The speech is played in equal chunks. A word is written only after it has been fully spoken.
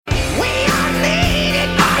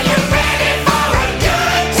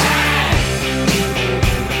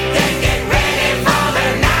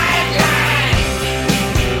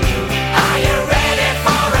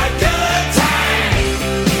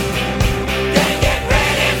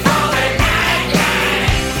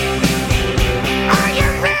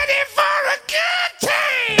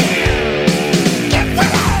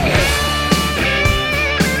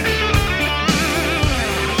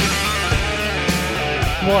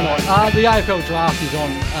why not? The AFL Draft is on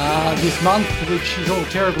this month, which is all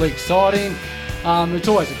terribly exciting. It's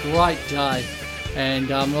always a great day, and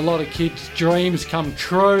a lot of kids' dreams come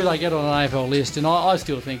true. They get on an AFL list, and I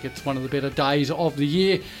still think it's one of the better days of the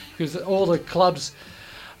year because all the clubs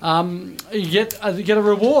you get a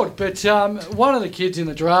reward. But one of the kids in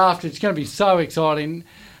the draft, it's going to be so exciting,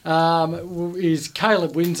 is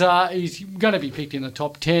Caleb Windsor. He's going to be picked in the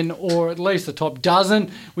top 10 or at least the top dozen.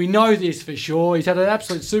 We know this for sure. He's had an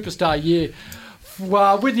absolute superstar year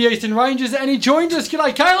with the Eastern Rangers, and he joins us.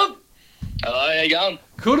 G'day, Caleb. Hello, how you going?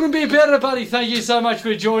 Couldn't be better, buddy. Thank you so much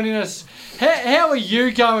for joining us. How are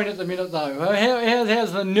you going at the minute, though?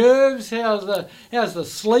 How's the nerves? How's the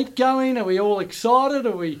sleep going? Are we all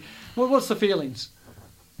excited? What's the feelings?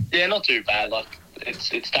 Yeah, not too bad. Like it's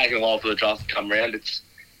taken a while for the draft to come around. It's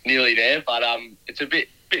nearly there, but it's a bit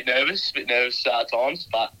nervous at times,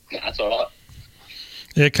 but that's all right.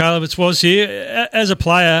 Yeah, Caleb, it's Was here. As a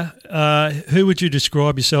player, who would you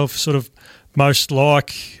describe yourself sort of most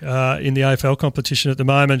like in the AFL competition at the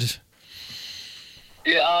moment?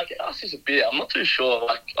 Yeah, I guess it's a bit. I'm not too sure.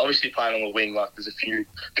 Like, obviously playing on the wing, like there's a few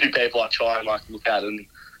people I try and like look at and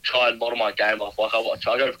try and model my game off. Like I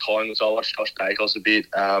go for Collingwood, so I watch Josh Dacos a bit,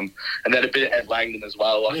 and then a bit of Ed Langdon as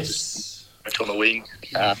well. Like just on the wing,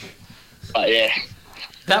 but yeah.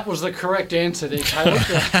 That was the correct answer there, Caleb.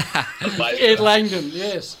 Ed Langdon,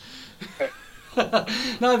 yes.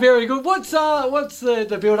 No, very good. What's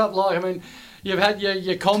the build-up like? I mean, you've had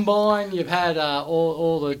your combine, you've had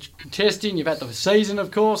all the testing, you've had the season, of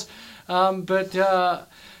course. But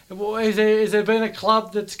has there been a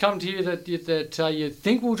club that's come to you that you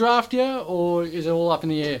think will draft you, or is it all up in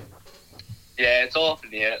the air? Yeah, it's all up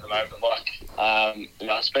in the air at the moment.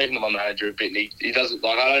 Like, speaking to my manager a bit, he doesn't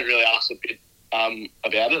like. I don't really ask a bit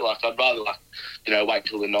about it. Like, I'd rather wait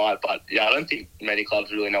till the night. But yeah, I don't think many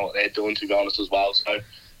clubs really know what they're doing, to be honest, as well. So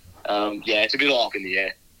yeah, it's a bit all up in the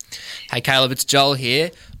air. Hey Caleb, it's Joel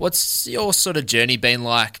here. What's your sort of journey been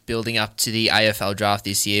like building up to the AFL draft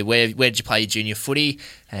this year? Where did you play your junior footy,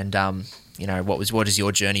 and what has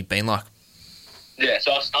your journey been like? Yeah,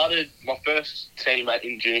 so I started, my first team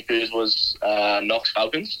in junior careers was Knox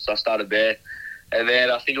Falcons, so I started there. And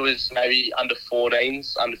then I think it was maybe under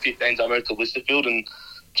 14s, under 15s, I moved to Listerfield and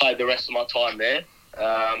played the rest of my time there.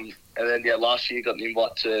 And then, last year got an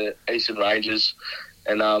invite to Eastern Rangers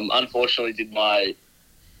and unfortunately did my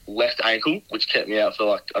left ankle, which kept me out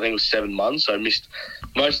for I think it was 7 months. So I missed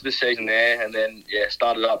most of the season there, and then,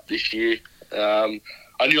 started up this year. I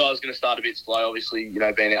knew I was going to start a bit slow, obviously,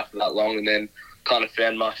 being out for that long, and then kind of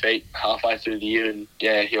found my feet halfway through the year, and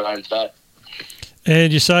here I am today.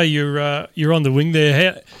 And you say you're on the wing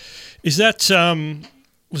there. Was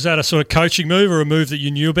that a sort of coaching move or a move that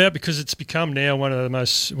you knew about? Because it's become now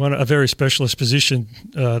a very specialist position,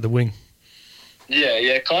 the wing.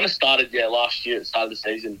 Yeah, kind of started last year at the start of the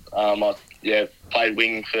season. I played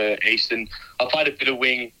wing for Eastern. I played a bit of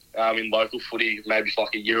wing in local footy, maybe for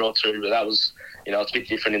like a year or two, but that was it's a bit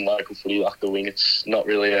different in local footy. Like the wing, it's not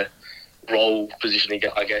really a role position,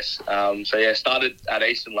 I guess. Started at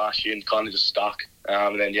Eastern last year and kind of just stuck.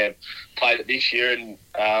 And then, played it this year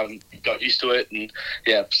and got used to it and,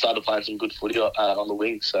 started playing some good footy on the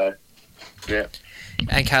wing. So, yeah.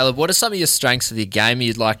 And Caleb, what are some of your strengths of your game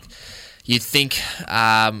you'd think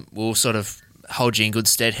will sort of hold you in good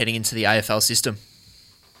stead heading into the AFL system?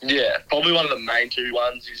 Yeah, probably one of the main two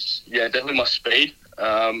ones is, definitely my speed.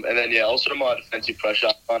 And then, also my defensive pressure.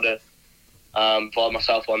 I kind of pride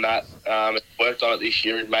myself on that. Worked on it this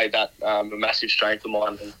year and made that a massive strength of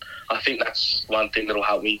mine. And I think that's one thing that'll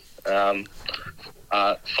help me follow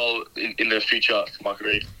in the future for my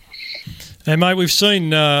career. And mate, we've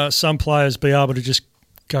seen some players be able to just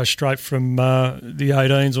go straight from the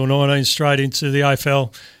 18s or 19s straight into the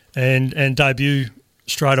AFL and debut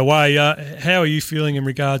straight away. How are you feeling in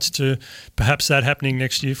regards to perhaps that happening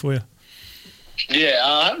next year for you?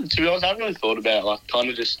 Yeah, to be honest, I haven't really thought about it. Like, kind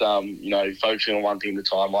of just, focusing on one thing at a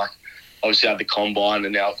time. Like, obviously I had the combine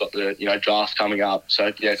and now I've got the, draft coming up.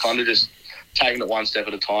 So, kind of just taking it one step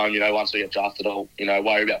at a time. Once I get drafted, I'll,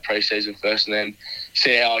 worry about pre-season first and then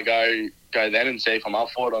see how I go then and see if I'm up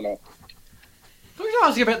for it or not. I was going to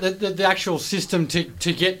ask you about the actual system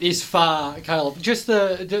to get this far, Caleb. Just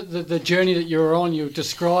the journey that you're on, you're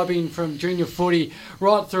describing from junior footy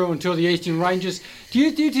right through until the Eastern Rangers. Do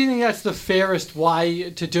you think that's the fairest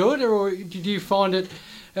way to do it, or do you find it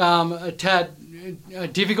a tad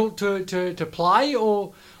difficult to play,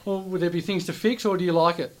 or would there be things to fix, or do you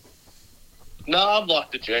like it? No, I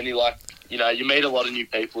like the journey. Like, you meet a lot of new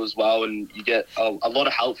people as well, and you get a lot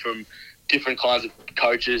of help from different kinds of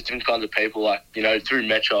coaches, different kinds of people, like, through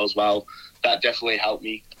Metro as well. that definitely helped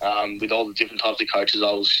me with all the different types of coaches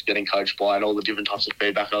I was getting coached by and all the different types of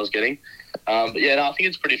feedback I was getting. But yeah, no, I think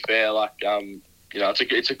it's pretty fair. Like,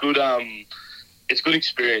 it's a good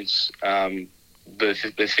experience.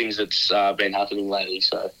 The things that's been happening lately.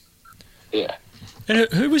 So, yeah. And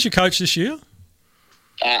who was your coach this year?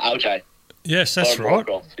 LJ. Yes, that's right.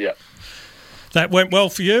 Yeah. That went well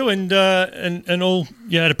for you, and all.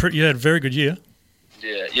 You had a very good year.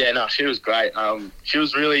 Yeah. No, she was great. She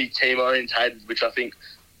was really team orientated, which I think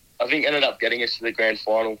ended up getting us to the grand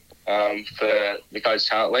final for the Coast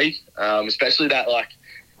Talent League. Especially that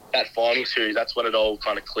final series. That's when it all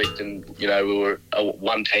kind of clicked, and we were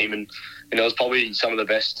one team, and it was probably some of the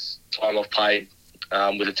best time I've played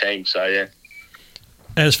with a team. So yeah.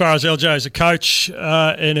 As far as LJ as a coach in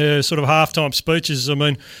her sort of halftime speeches, I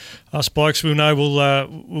mean, us blokes we'll know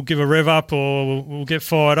we'll give a rev up or we'll get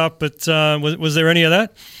fired up. But was there any of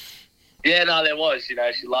that? Yeah, no, there was.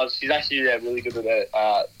 She's actually really good at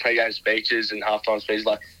the pre-game speeches and halftime speeches.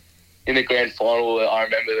 Like in the grand final, I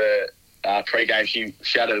remember the pre-game she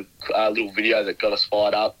had a little video that got us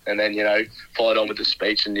fired up, and then followed on with the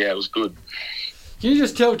speech, and it was good. Can you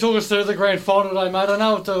just talk us through the grand final day, mate? I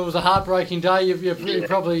know it was a heartbreaking day. You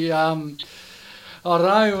probably, I don't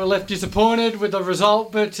know, were left disappointed with the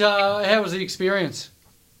result, but how was the experience?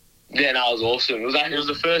 Yeah, no, it was awesome. It was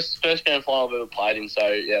the first grand final I've ever played in, so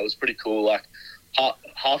yeah, it was pretty cool. Like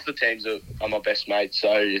half the teams are my best mates,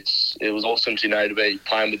 so it was awesome to be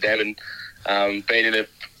playing with them and being in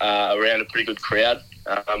around a pretty good crowd,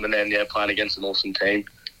 and then playing against an awesome team.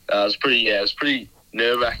 It was pretty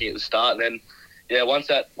nerve-wracking at the start, and then. Yeah, once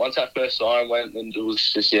that first siren went, and it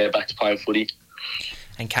was just back to playing footy.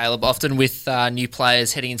 And Caleb, often with new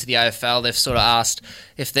players heading into the AFL, they've sort of asked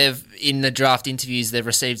if they've in the draft interviews they've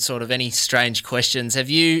received sort of any strange questions. Have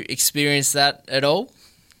you experienced that at all?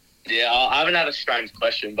 Yeah, I haven't had a strange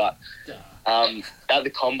question, but at the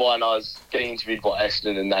combine I was getting interviewed by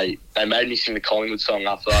Essendon, and they made me sing the Collingwood song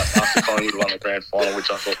after Collingwood won the grand final,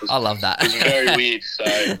 which I thought I love that. Was very weird. So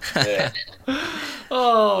yeah.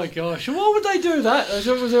 Oh my gosh! Why would they do that?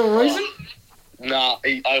 Was there a reason? No,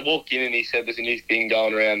 I walked in and he said there's a new thing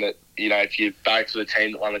going around that if you barrack for the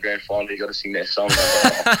team that won the grand final, you got to sing their song.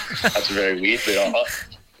 That's very weird, but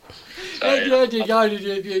how did you go?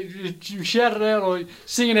 Did you shout it out or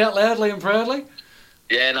sing it out loudly and proudly?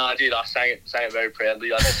 Yeah, no, I did. I sang it very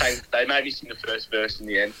proudly. They made me sing the first verse in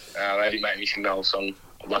the end. They didn't make me sing the whole song,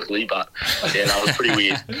 luckily, but yeah, no, it was pretty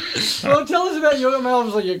weird. Well, tell us about your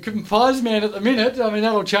obviously you're composed man at the minute. I mean,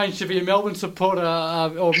 that'll change to be a Melbourne supporter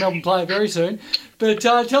or Melbourne player very soon. But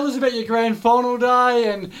tell us about your grand final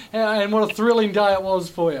day and what a thrilling day it was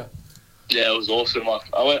for you. Yeah, it was awesome.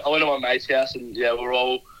 I went to my mate's house, and we're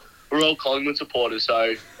all Collingwood supporters.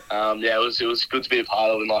 So it was good to be a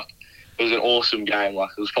part of, and it was an awesome game.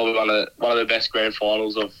 It was probably one of the best grand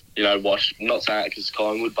finals I've watched. I'm not saying it because it's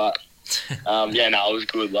Collingwood, but it was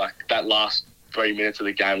good. That last 3 minutes of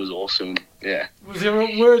the game was awesome. Yeah. Was there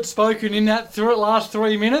a word spoken in that last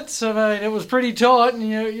 3 minutes? I mean, it was pretty tight,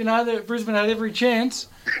 and that Brisbane had every chance.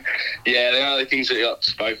 Yeah, the only things that got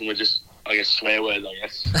spoken were just, I guess, swear words. I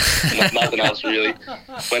guess nothing else really.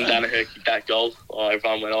 When Danaher kicked that goal,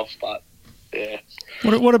 everyone went off, but. Yeah.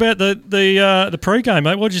 What about the pre-game,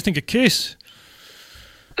 mate? What did you think of Kiss?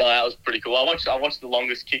 No, that was pretty cool. I watched the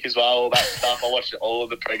longest kick as well, all that stuff. I watched all of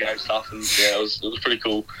the pre-game stuff, and it was pretty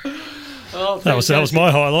cool. Oh, that was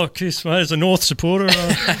my highlight, Kiss, mate. As a North supporter.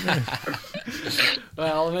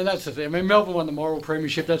 Well, I mean that's the thing. I mean Melbourne won the moral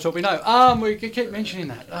premiership. That's what we know. We keep mentioning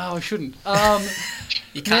that. Oh, I shouldn't.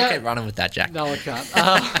 You can't keep running with that, Jack. No, I can't.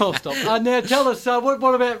 I'll stop. Now, tell us,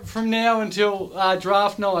 what about from now until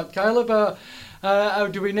draft night, Caleb?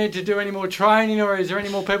 Do we need to do any more training, or is there any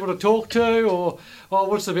more people to talk to, or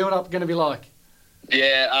what's the build-up going to be like?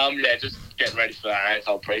 Yeah, just getting ready for the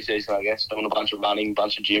AFL pre-season, I guess. Doing a bunch of running,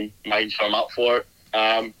 bunch of gym, making sure I'm up for it.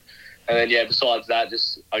 And then, besides that,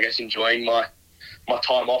 just, I guess, enjoying my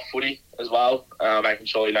time off footy as well, making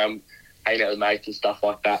sure, I'm hanging out with mates and stuff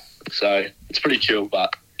like that. So it's pretty chill,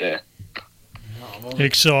 but yeah. Oh, well,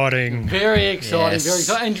 exciting. Very exciting, yes. very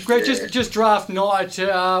exciting. And Greg, just draft night,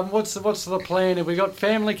 what's the plan? Have we got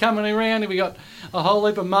family coming around? Have we got a whole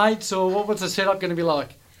heap of mates, or what's the setup going to be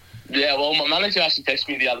like? Yeah, well, my manager actually texted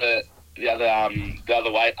me the other day,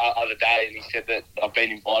 and he said that I've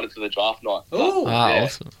been invited to the draft night. Oh,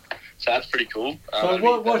 awesome. So that's pretty cool.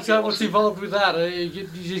 So what's involved with that? You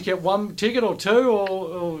just get one ticket or two,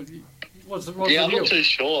 or what's the deal? I'm not too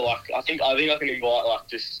sure. I think I can invite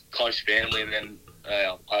just close family, and then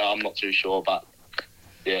I'm not too sure, but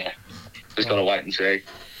yeah, just gotta wait and see.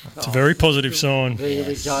 It's a very positive sign. There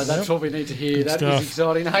we go. That's what we need to hear. Good That stuff. is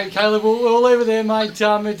exciting. Hey, Caleb, we'll leave it there, mate.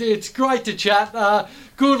 It's great to chat.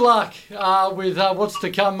 Good luck with what's to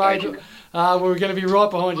come, mate. We're going to be right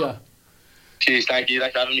behind you. Cheers, thank you.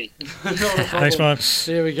 Thanks for having me. Not a problem. Thanks, mate.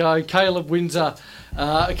 There we go. Caleb Windsor,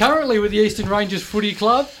 currently with the Eastern Rangers Footy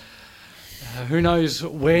Club. Who knows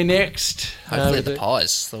where next? Hopefully the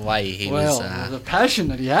Pies, the way he was... the passion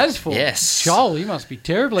that he has for Yes. Joel, he must be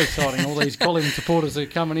terribly exciting, all these Collingwood supporters that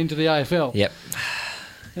are coming into the AFL. Yep.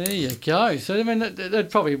 There you go. So, I mean,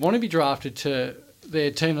 they'd probably want to be drafted to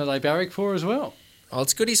their team that they barrack for as well. Well,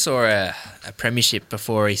 it's good he saw a premiership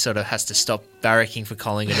before he sort of has to stop barracking for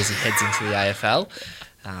Collingwood as he heads into the AFL.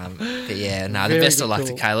 But yeah, the Very best good of luck to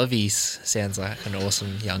call. Caleb. He sounds like an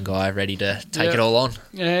awesome young guy ready to take it all on.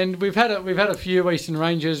 And we've had a few Eastern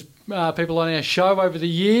Rangers people on our show over the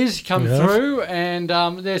years come through, and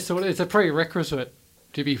it's a prerequisite,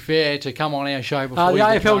 to be fair, to come on our show before The you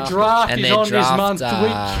get AFL Draft And is their on draft, this month.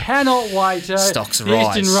 We cannot wait. stocks the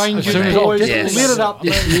rise. Eastern Rangers As soon as boys yes. lit it up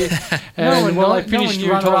this year. And they finished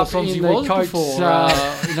runner-up in the Coates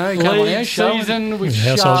league season, which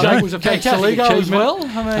Household name. was a fantastic achievement. as well.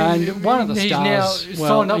 I mean, And one of the he's stars, now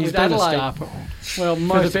signed up he's with been a Adelaide. star for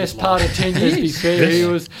the best part of 10 years. To be fair, Yes. he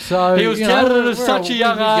was touted at such a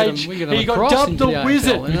young age. He got dubbed the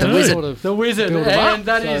Wizard. The Wizard. And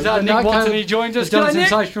that is Nick Watson. He joins us. He's done a G'day, Nick.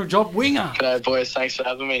 sensational job. Winger. G'day, boys. Thanks for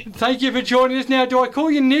having me. Thank you for joining us. Now, do I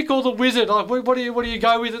call you Nick or the Wizard? Like, what do you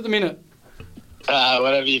go with at the minute?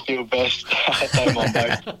 Whatever you feel best. Don't mind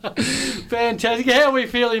both. Fantastic. How are we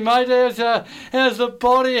feeling, mate? How's the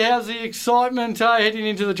body? How's the excitement heading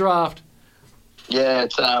into the draft? Yeah,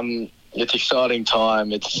 it's exciting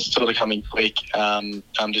time. It's sort of coming quick. I'm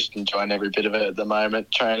just enjoying every bit of it at the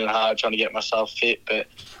moment. Training hard, trying to get myself fit, but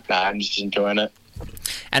I'm just enjoying it.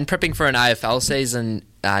 And prepping for an AFL season,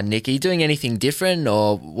 Nick, are you doing anything different,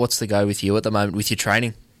 or what's the go with you at the moment with your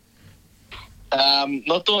training?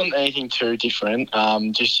 Not doing anything too different.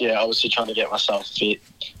 Obviously trying to get myself fit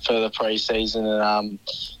for the pre-season and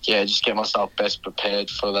just get myself best prepared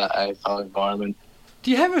for that AFL environment. Do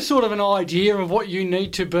you have a sort of an idea of what you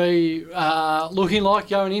need to be looking like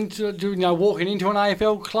going into, walking into an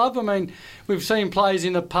AFL club? I mean, we've seen players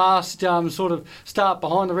in the past sort of start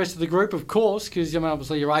behind the rest of the group, of course, because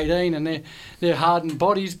obviously you're 18 and they're hardened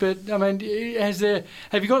bodies. But I mean,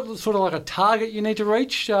 have you got sort of like a target you need to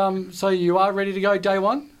reach so you are ready to go day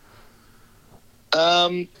one?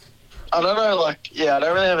 I don't know. I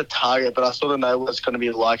don't really have a target, but I sort of know what it's going to be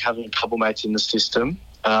like having a couple mates in the system.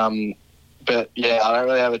 But, I don't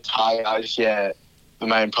really have a target. The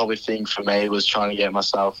main probably thing for me was trying to get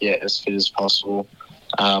myself, as fit as possible.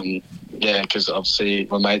 Because obviously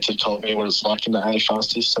my mates have told me what it's like in the AFL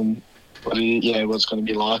system, what it's going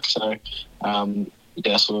to be like. So,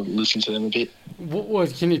 sort of listen to them a bit.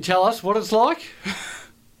 What can you tell us what it's like?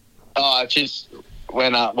 I just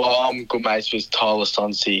went up. Well, I'm good mates with Tyler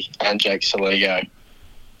Sonsi and Jake Saligo.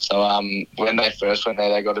 So when they first went there,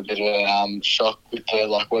 they got a bit of a shock with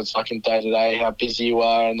what it's like in day-to-day, how busy you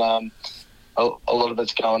are, and a lot of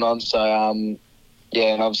it's going on. So, and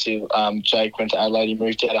obviously Jake went to Adelaide, he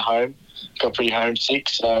moved out of home, got pretty homesick.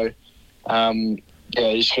 So, you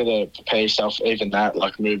just got to prepare yourself, even that,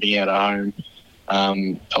 like moving out of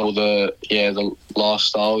home, all the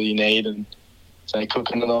lifestyle you need, and say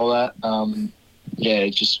cooking and all that.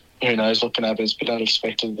 Just who knows what can happen. It's a bit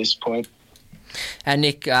unexpected at this point. And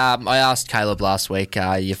Nick, I asked Caleb last week,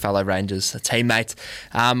 your fellow Rangers teammate,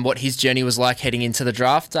 what his journey was like heading into the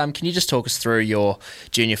draft. Can you just talk us through your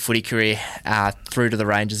junior footy career through to the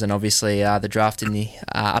Rangers and obviously the draft in the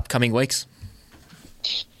upcoming weeks?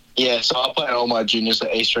 Yeah, so I played all my juniors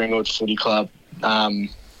at East Ringwood Footy Club. Won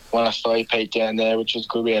a 3-peat down there, which was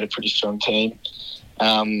good. We had a pretty strong team.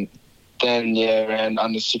 Then, around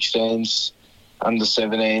under 16s, under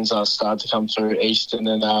 17s, I started to come through Eastern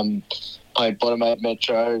and played bottom 8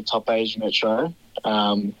 Metro, top age Metro,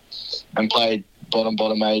 and played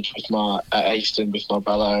bottom age with at Eastern with my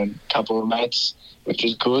brother and a couple of mates, which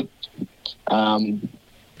was good. And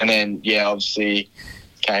then, obviously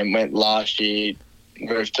went last year,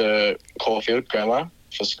 moved to Caulfield Grammar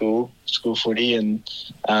for school footy, and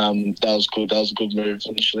that was good. That was a good move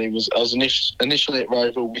initially. I was initially at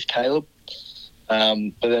Roval with Caleb,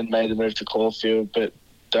 but then made the move to Caulfield, but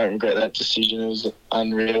don't regret that decision. It was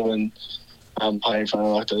unreal, and playing in front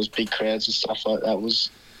of those big crowds and stuff like that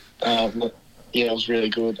was, it was really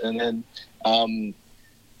good. And then,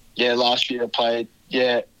 last year I played,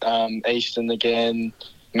 Eastern again,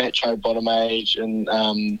 Metro bottom age, and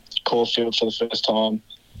Caulfield for the first time.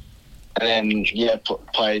 And then,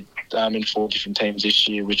 played in 4 different teams this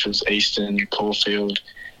year, which was Eastern, Caulfield,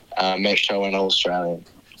 Metro, and All Australian.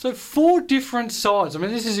 So 4 different sides. I mean,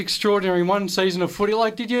 this is extraordinary. 1 season of footy.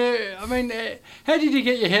 Like, how did you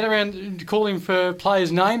get your head around calling for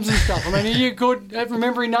players' names and stuff? I mean, are you good at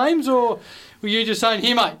remembering names, or were you just saying,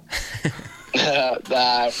 "Here, mate"?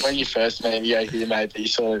 When you first meet him, you go, "Here, mate," but you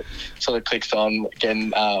sort of clicks on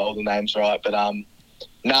getting all the names right. But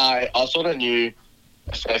no, I sort of knew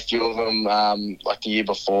a fair few of them like the year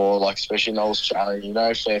before, like especially in Australia.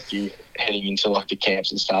 A fair few heading into like the camps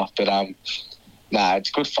and stuff. But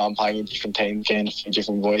it's good fun playing in different teams, getting a few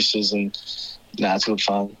different voices, and it's good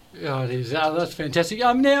fun. Oh, it is. That's fantastic.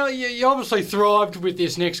 Now, you obviously thrived with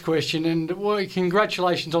this next question, and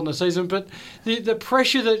congratulations on the season, but the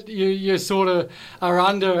pressure that you sort of are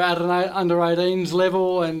under at an under-18s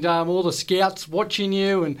level, and all the scouts watching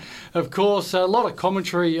you, and, of course, a lot of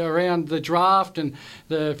commentary around the draft and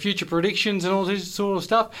the future predictions and all this sort of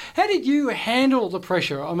stuff. How did you handle the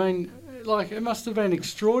pressure? I mean, like, it must have been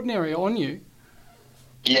extraordinary on you.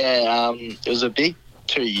 Yeah, it was a big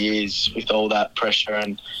 2 years with all that pressure,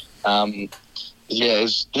 and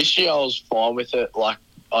this year I was fine with it. Like,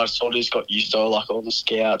 I sort of just got used to like all the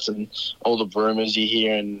scouts and all the rumours you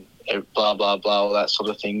hear and blah blah blah, all that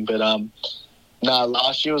sort of thing. But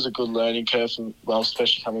last year was a good learning curve,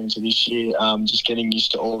 especially coming into this year. Just getting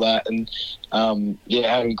used to all that, and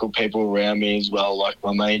having good people around me as well. Like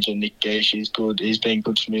my major Nick Geesh, he's good. He's been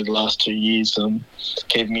good for me the last 2 years,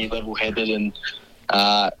 keeping me level-headed and.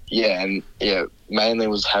 Mainly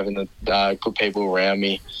was having the good people around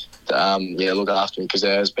me to look after me, because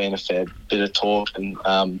there has been a fair bit of talk, and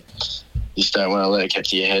you just don't want to let it get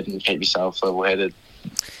to your head and keep yourself level-headed.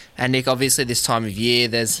 And Nick, obviously this time of year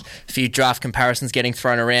there's a few draft comparisons getting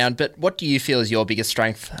thrown around, but what do you feel is your biggest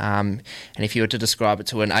strength? And if you were to describe it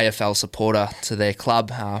to an AFL supporter, to their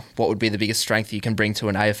club, what would be the biggest strength you can bring to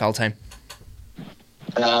an AFL team?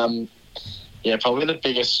 Probably the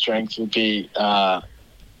biggest strength would be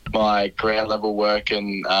my ground level work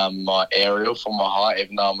and my aerial for my height.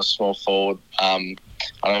 Even though I'm a small forward, I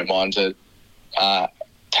don't mind to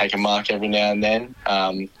take a mark every now and then.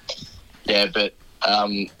 Probably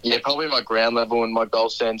my ground level and my goal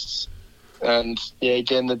sense, and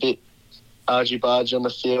getting a bit argy-bargy on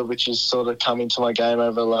the field, which has sort of come into my game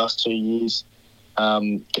over the last 2 years.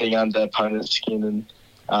 Getting under opponent's skin and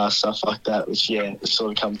stuff like that, which it's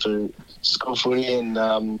sort of come through school footy, and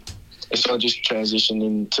it's sort of just transitioned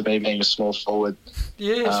into me being a small forward.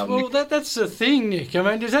 Yes, that's the thing, Nick. I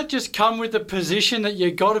mean, does that just come with the position that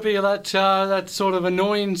you got to be that sort of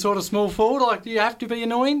annoying sort of small forward? Like, do you have to be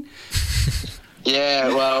annoying? Yeah,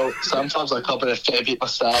 well, sometimes I cop it a fair bit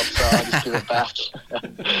myself, so I just give it back.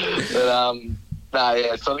 But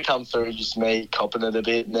it's sort of come through just me copping it a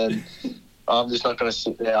bit, and then I'm just not going to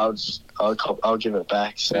sit there. I'll give it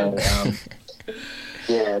back. So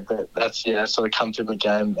but that's sort of come through my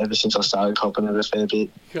game ever since I started copping it a fair bit.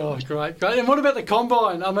 Oh, great. And what about the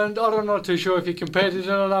combine? I mean, I'm not too sure if you compared it.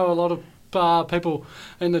 I know a lot of people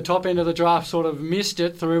in the top end of the draft sort of missed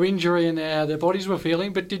it through injury and how their bodies were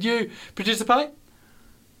feeling. But did you participate?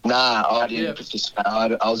 Nah, I didn't participate.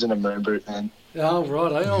 I was in a moon boot then. Oh,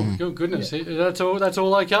 right. Oh, goodness. That's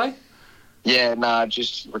all okay? Yeah,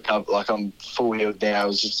 just recovered. Like, I'm full healed now. It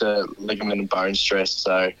was just a ligament and bone stress,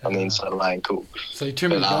 so on the inside of the ankle. So too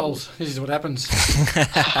many goals. This is what happens. So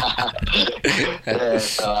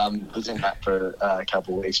I was in that for a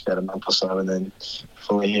couple of weeks, about a month or so, and then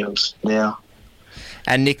fully healed now.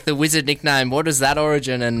 And Nick, the Wizard nickname, what is that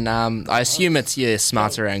origin? And I assume it's your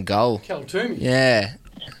smarts around goal. Cal Toomey.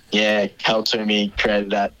 Yeah, Cal Toomey created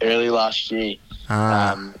that early last year.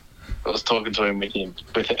 I was talking to him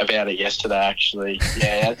about it yesterday, actually.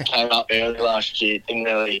 Yeah, it came up early last year. It didn't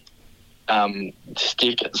really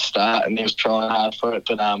stick at the start, and he was trying hard for it.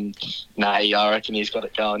 But I reckon he's got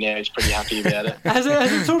it going now. He's pretty happy about it. Has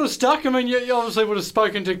it sort of stuck? I mean, you obviously would have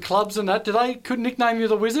spoken to clubs and that. Could nickname you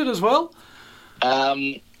the Wizard as well?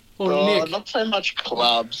 Nick? Not so much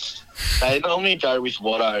clubs. They normally go with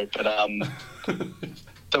Watto, but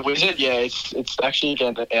the Wizard, it's actually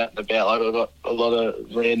getting out and about. Like, I've got a lot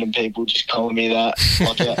of random people just calling me that,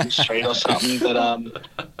 like out in the street or something. But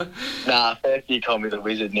fair few call me the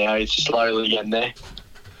Wizard now. It's slowly getting there.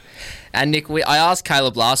 And Nick, I asked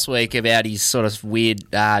Caleb last week about his sort of weird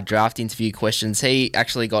draft interview questions. He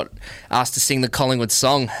actually got asked to sing the Collingwood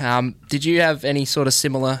song. Did you have any sort of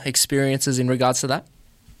similar experiences in regards to that?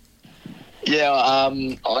 Yeah, I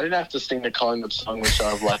didn't have to sing the Collingwood song, which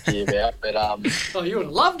I was lucky about. But you would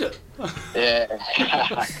have loved it.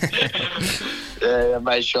 I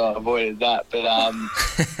made sure I avoided that. But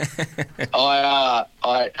I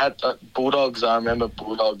had Bulldogs. I remember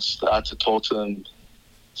Bulldogs to talk to them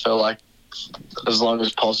for like as long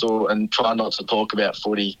as possible and try not to talk about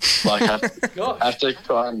footy. Like, have to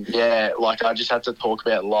try and, I just have to talk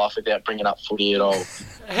about life without bringing up footy at all.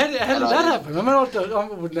 How did that happen? I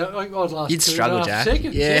mean, I'd last You'd struggle, Jack.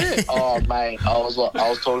 Seconds. Yeah. Oh, mate, I was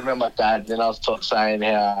talking about my dad, and then I was saying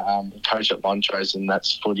how coach at Montrose, and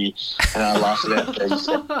that's footy, and I lasted about 30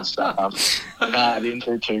 seconds. So, I didn't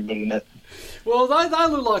do too good in it. Well, they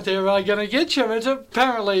look like they're going to get you. I mean, it's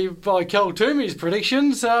apparently by Kel Toomey's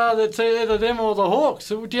predictions that's either them or the Hawks.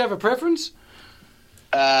 So, do you have a preference?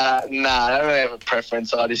 No, I don't really have a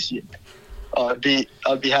preference. I'd be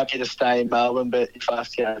happy to stay in Melbourne, but if I have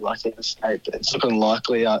to go like in the state, it's looking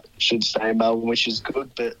likely I should stay in Melbourne, which is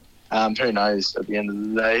good. But who knows? At the end of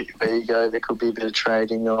the day, there you go. There could be a bit of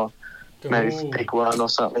trading or. Maybe pick one or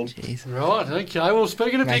something. Jeez. Right, okay. Well,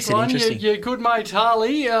 speaking of pick one, your good mate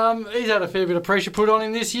Harley, he's had a fair bit of pressure put on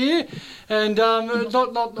him this year, and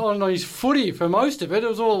not on his footy for most of it. It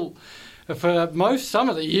was all some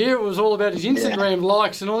of the year. It was all about his Instagram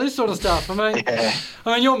likes and all this sort of stuff. I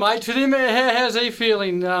mean, you're mates with him. How's he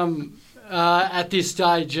feeling at this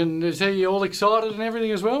stage, and is he all excited and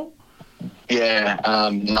everything as well? Yeah, I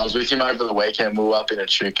was with him over the weekend. We were up in a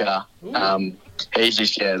Chuka. He's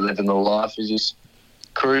just living the life. He's just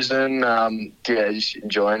cruising. Just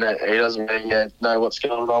enjoying it. He doesn't really know what's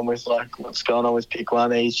going on with pick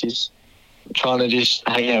one. He's just trying to just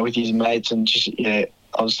hang out with his mates and just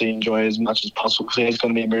obviously enjoy as much as possible because he's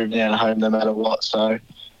going to be moving out of home no matter what. So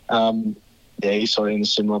he's sort of in a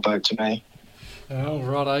similar boat to me. Oh,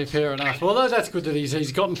 righto, fair enough. Well, that's good that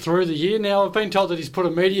he's gotten through the year. Now, I've been told that he's put a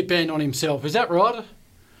media ban on himself. Is that right?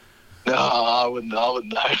 No, I wouldn't know. You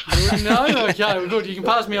wouldn't know? Okay, well, good. You can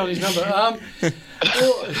pass me on his number.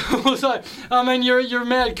 Also, I mean, you're a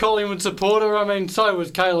mad Collingwood supporter. I mean, so was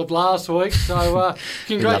Caleb last week. So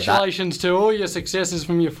congratulations to all your successes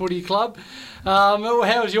from your footy club.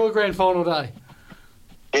 How was your grand final day?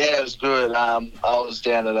 Yeah, it was good. I was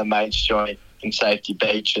down at a mate's joint in Safety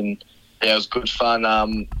Beach, and it was good fun.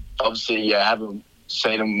 Obviously, I haven't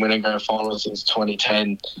seen them win a grand final since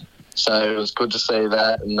 2010. So it was good to see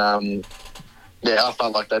that, and I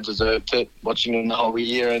felt like they deserved it, watching them the whole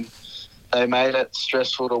year, and they made it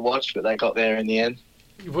stressful to watch, but they got there in the end.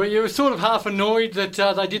 Well, you were sort of half annoyed that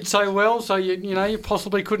they did so well, so you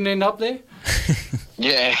possibly couldn't end up there?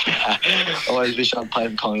 Yeah, I always wish I'd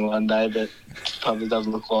played for Collingwood one day, but it probably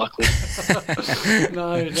doesn't look likely.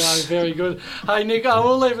 No, very good. Hey, Nick,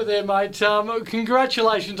 we'll leave it there, mate.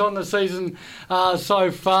 Congratulations on the season so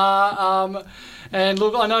far. And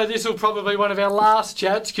look, I know this will probably be one of our last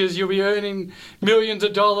chats because you'll be earning millions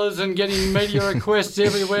of dollars and getting media requests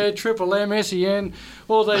everywhere, Triple M, SEN,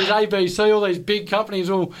 all these ABC, all these big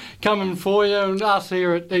companies will come in for you, and us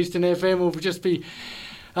here at Eastern FM will just be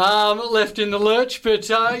left in the lurch. But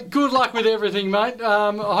good luck with everything, mate.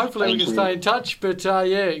 Hopefully we can stay in touch, but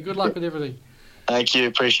good luck with everything. Thank you,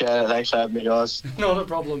 appreciate it. Thanks for having me, guys. Not a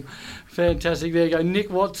problem. Fantastic. There you go. Nick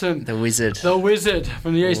Watson. The Wizard. The Wizard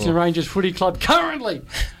from the Eastern Rangers Footy Club currently.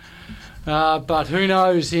 But who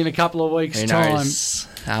knows in a couple of weeks' time.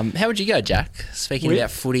 How would you go, Jack? Speaking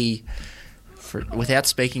about footy without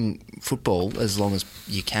speaking football as long as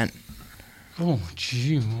you can. Oh,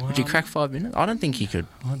 gee. Would you crack 5 minutes? I don't think you could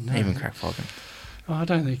even crack 5 minutes. I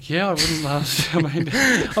don't think, I wouldn't last. I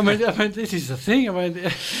mean, this is the thing. I mean,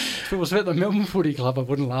 if it was at the Melbourne Footy Club, I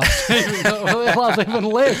wouldn't last. I'd last even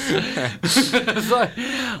less. So,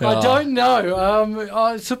 I don't know.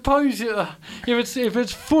 I suppose if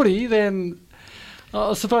it's footy, then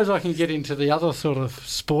I suppose I can get into the other sort of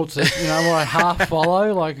sports that I half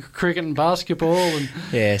follow, like cricket and basketball and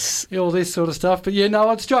all this sort of stuff. But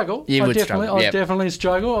I'd struggle. I'd definitely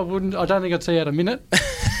struggle. I don't think I'd see out a minute.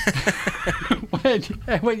 How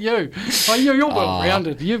about you? You're well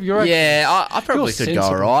rounded. I probably could go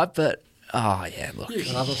all right, but look. You've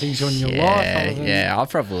got other things on your life. I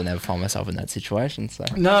probably will never find myself in that situation. So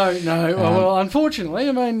No. Well, unfortunately,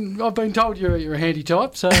 I mean, I've been told you're a handy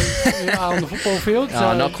type, so on the football field.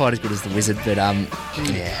 So. Not quite as good as the Wizard, but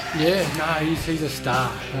he's a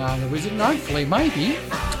star. The Wizard, hopefully, maybe.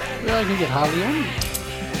 I can get Harley on.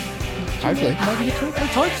 Hopefully. Maybe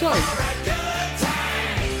let's hope so.